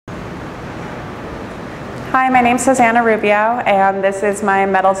Hi, my name's Hosanna Rubio, and this is my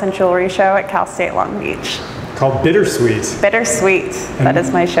metals and jewelry show at Cal State Long Beach. Called Bittersweet. Bittersweet, that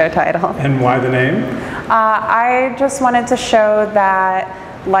is my show title. And why the name? I just wanted to show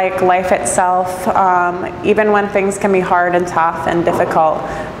that, like life itself, even when things can be hard and tough and difficult,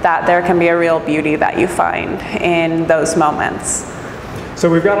 that there can be a real beauty that you find in those moments. So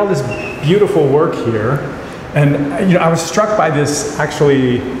we've got all this beautiful work here, and I was struck by this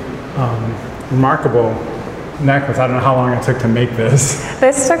actually remarkable necklace. I don't know how long it took to make this.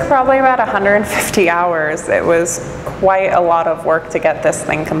 This took probably about 150 hours. It was quite a lot of work to get this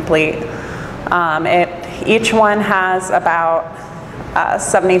thing complete. Each one has about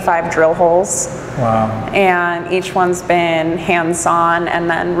 75 drill holes. Wow. And each one's been hands-on and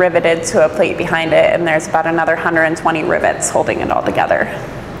then riveted to a plate behind it, and there's about another 120 rivets holding it all together.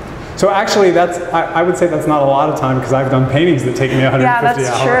 So actually, I would say that's not a lot of time, because I've done paintings that take me 150 hours.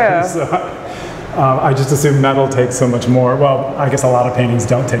 Yeah, that's true. So, I just assume metal takes so much more. Well, I guess a lot of paintings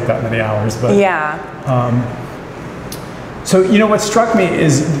don't take that many hours, but yeah. So what struck me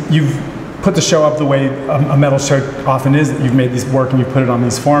is you've put the show up the way a metal show often is, that you've made this work and you put it on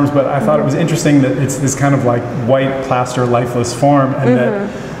these forms, but I thought it was interesting that it's this kind of like white plaster lifeless form, and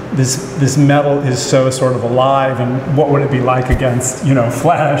that this metal is so sort of alive, and what would it be like against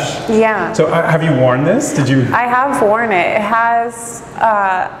flesh? Yeah. So have you worn this? Did you? I have worn it. It has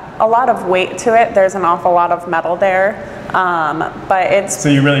a lot of weight to it. There's an awful lot of metal there, but it's... So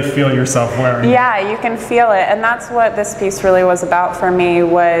you really feel yourself wearing it? Yeah, you can feel it, and that's what this piece really was about for me,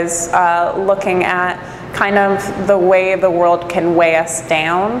 was looking at kind of the way the world can weigh us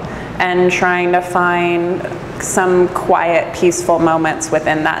down and trying to find some quiet, peaceful moments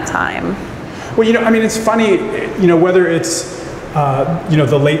within that time. Well, I mean, it's funny, whether it's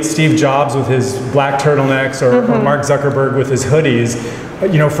the late Steve Jobs with his black turtlenecks, or Mark Zuckerberg with his hoodies,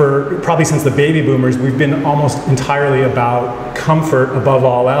 for probably since the baby boomers, we've been almost entirely about comfort above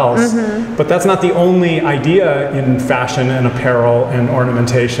all else. But that's not the only idea in fashion and apparel and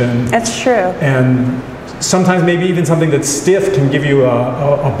ornamentation. It's true. And sometimes maybe even something that's stiff can give you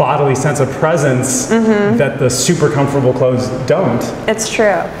a bodily sense of presence that the super comfortable clothes don't. It's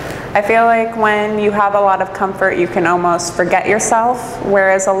true. I feel like when you have a lot of comfort, you can almost forget yourself,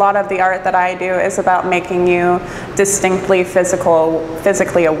 whereas a lot of the art that I do is about making you distinctly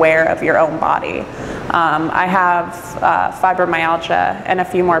physically aware of your own body. I have fibromyalgia and a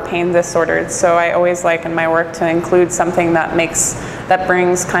few more pain disorders, so I always like in my work to include something that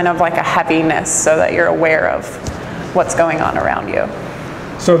brings kind of like a heaviness, so that you're aware of what's going on around you.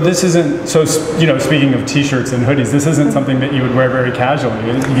 So this isn't, speaking of t-shirts and hoodies, this isn't something that you would wear very casually.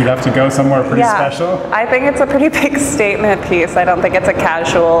 You'd have to go somewhere pretty special. I think it's a pretty big statement piece. I don't think it's a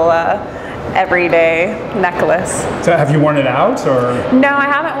casual, everyday necklace. So have you worn it out, or? No, I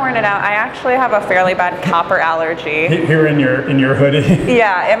haven't worn it out. I actually have a fairly bad copper allergy. Here in your hoodie?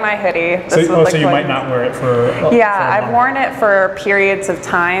 Yeah, in my hoodie. So you might not wear it for I've worn it for periods of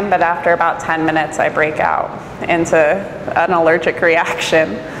time, but after about 10 minutes I break out into an allergic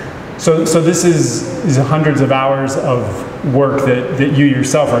reaction. So this is hundreds of hours of work that you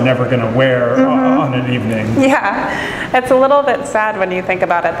yourself are never going to wear on an evening. Yeah, it's a little bit sad when you think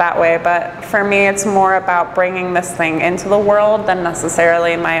about it that way, but for me it's more about bringing this thing into the world than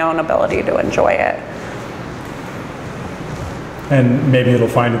necessarily my own ability to enjoy it. And maybe it'll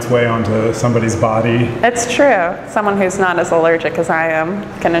find its way onto somebody's body. It's true. Someone who's not as allergic as I am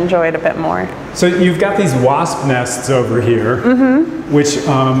can enjoy it a bit more. So you've got these wasp nests over here, which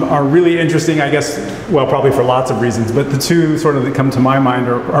are really interesting, I guess, well, probably for lots of reasons, but the two sort of that come to my mind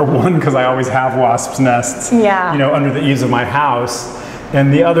are one, because I always have wasps' nests, under the eaves of my house.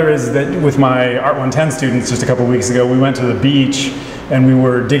 And the other is that with my Art 110 students just a couple weeks ago, we went to the beach and we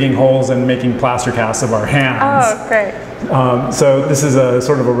were digging holes and making plaster casts of our hands. Oh, great. So this is a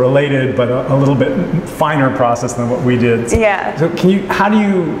sort of a related but a little bit finer process than what we did. Yeah. So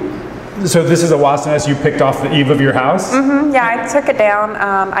so this is a wasp nest you picked off the eve of your house? Yeah, I took it down.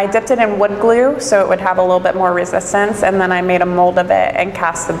 I dipped it in wood glue so it would have a little bit more resistance, and then I made a mold of it and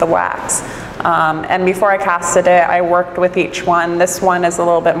casted the wax. And before I casted it, I worked with each one. This one is a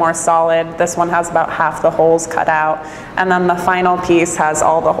little bit more solid. This one has about half the holes cut out. And then the final piece has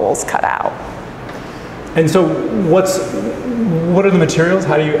all the holes cut out. And so what are the materials?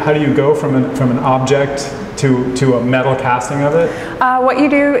 How do you go from an object to a metal casting of it? What you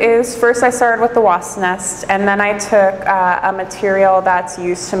do is, first I started with the wasp nest, and then I took a material that's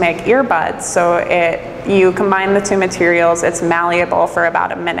used to make earbuds. So you combine the two materials, it's malleable for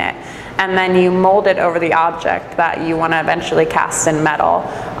about a minute, and then you mold it over the object that you want to eventually cast in metal,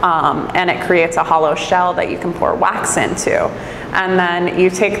 and it creates a hollow shell that you can pour wax into. And then you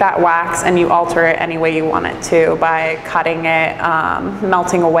take that wax and you alter it any way you want it to by cutting it,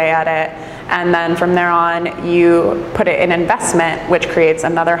 melting away at it. And then from there on, you put it in investment, which creates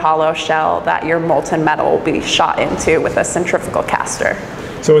another hollow shell that your molten metal will be shot into with a centrifugal caster.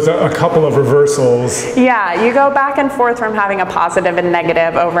 So it's a couple of reversals. Yeah, you go back and forth from having a positive and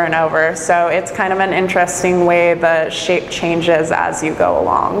negative over and over. So it's kind of an interesting way the shape changes as you go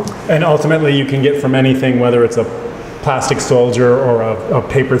along. And ultimately you can get from anything, whether it's a plastic soldier or a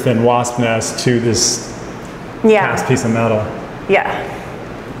paper thin wasp nest, to this cast piece of metal. Yeah.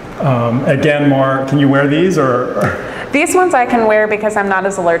 Again, more, can you wear these or? These ones I can wear because I'm not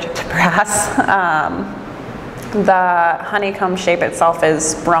as allergic to brass. The honeycomb shape itself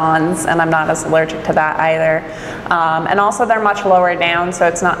is bronze, and I'm not as allergic to that either. And also they're much lower down, so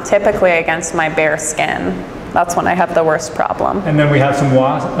it's not typically against my bare skin. That's when I have the worst problem. And then we have some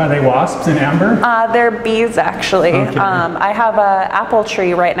wasps. Are they wasps in amber? They're bees, actually. Okay. I have an apple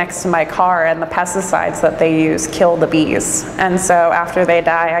tree right next to my car, and the pesticides that they use kill the bees. And so after they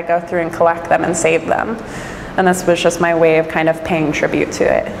die, I go through and collect them and save them. And this was just my way of kind of paying tribute to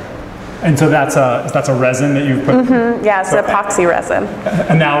it. And so that's a resin that you've put? Mm-hmm. Yeah, it's epoxy resin.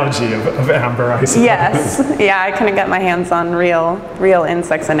 Analogy of amber, I suppose. Yes. Yeah, I couldn't get my hands on real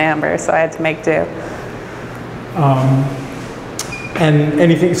insects in amber, so I had to make do. And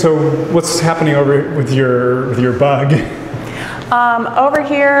anything, so what's happening over with your bug? Over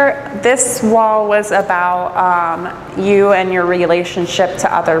here, this wall was about you and your relationship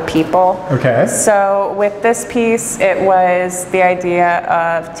to other people. Okay. So with this piece, it was the idea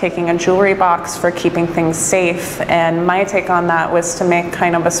of taking a jewelry box for keeping things safe, and my take on that was to make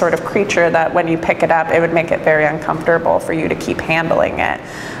kind of a sort of creature that when you pick it up, it would make it very uncomfortable for you to keep handling it.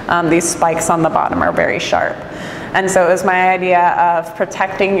 These spikes on the bottom are very sharp. And so it was my idea of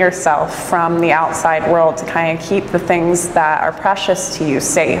protecting yourself from the outside world to kind of keep the things that are precious to you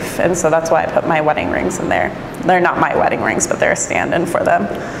safe. And so that's why I put my wedding rings in there. They're not my wedding rings, but they're a stand-in for them.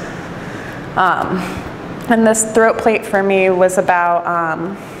 And this throat plate for me was about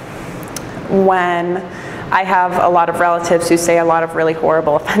when I have a lot of relatives who say a lot of really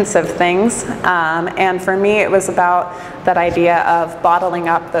horrible, offensive things. And for me, it was about that idea of bottling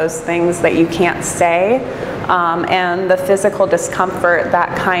up those things that you can't say, and the physical discomfort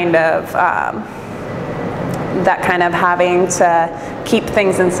that kind of having to keep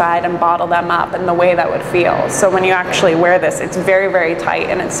things inside and bottle them up, and the way that would feel. So when you actually wear this, it's very, very tight,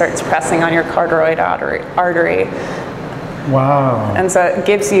 and it starts pressing on your carotid artery. Wow. And so it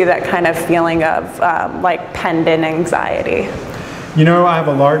gives you that kind of feeling of like penned-in anxiety. You know, I have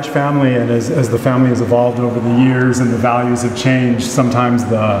a large family, and as the family has evolved over the years and the values have changed, sometimes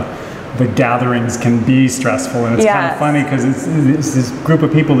the gatherings can be stressful, and it's kind of funny because it's this group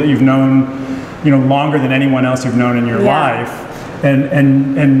of people that you've known, longer than anyone else you've known in your life, and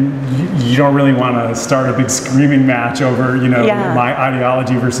you don't really want to start a big screaming match over, my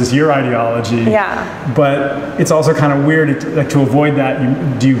ideology versus your ideology. Yeah. But it's also kind of weird to avoid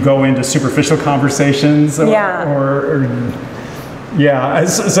that. Do you go into superficial conversations? So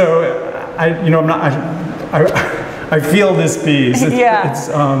I feel this piece. I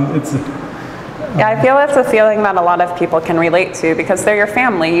feel it's a feeling that a lot of people can relate to because they're your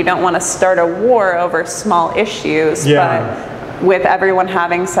family. You don't want to start a war over small issues, but with everyone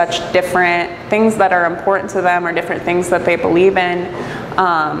having such different things that are important to them or different things that they believe in,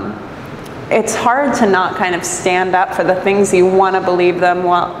 it's hard to not kind of stand up for the things you want to believe them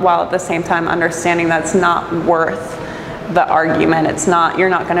while at the same time understanding that's not worth the argument. It's not, you're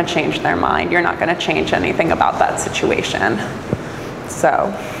not going to change their mind. You're not going to change anything about that situation.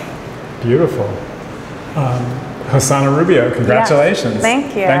 So. Beautiful. Hosanna Rubio, congratulations. Yes,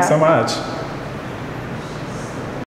 thank you. Thanks so much.